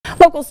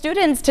Local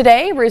students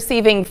today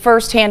receiving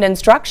first-hand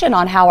instruction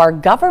on how our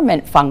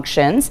government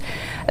functions.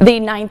 The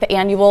 9th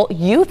annual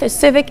Youth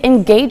Civic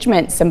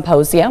Engagement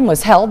Symposium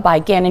was held by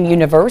Gannon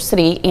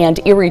University and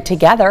Erie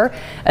together.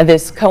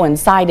 This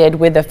coincided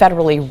with the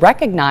federally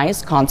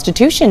recognized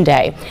Constitution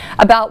Day.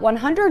 About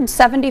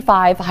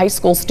 175 high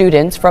school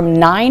students from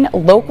 9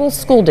 local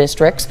school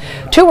districts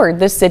toured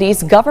the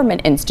city's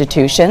government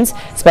institutions,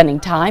 spending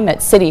time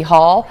at City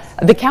Hall,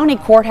 the county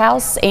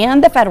courthouse,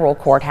 and the federal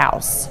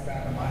courthouse.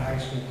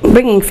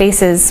 Bringing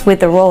faces with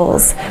the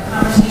roles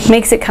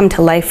makes it come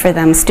to life for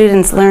them.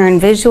 Students learn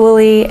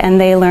visually and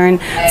they learn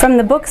from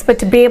the books, but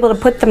to be able to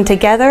put them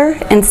together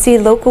and see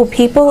local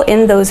people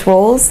in those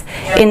roles,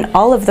 in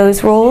all of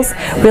those roles,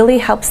 really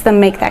helps them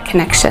make that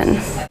connection.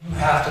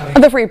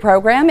 The free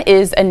program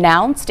is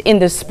announced in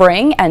the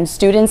spring, and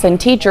students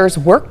and teachers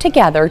work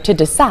together to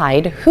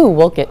decide who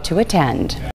will get to attend.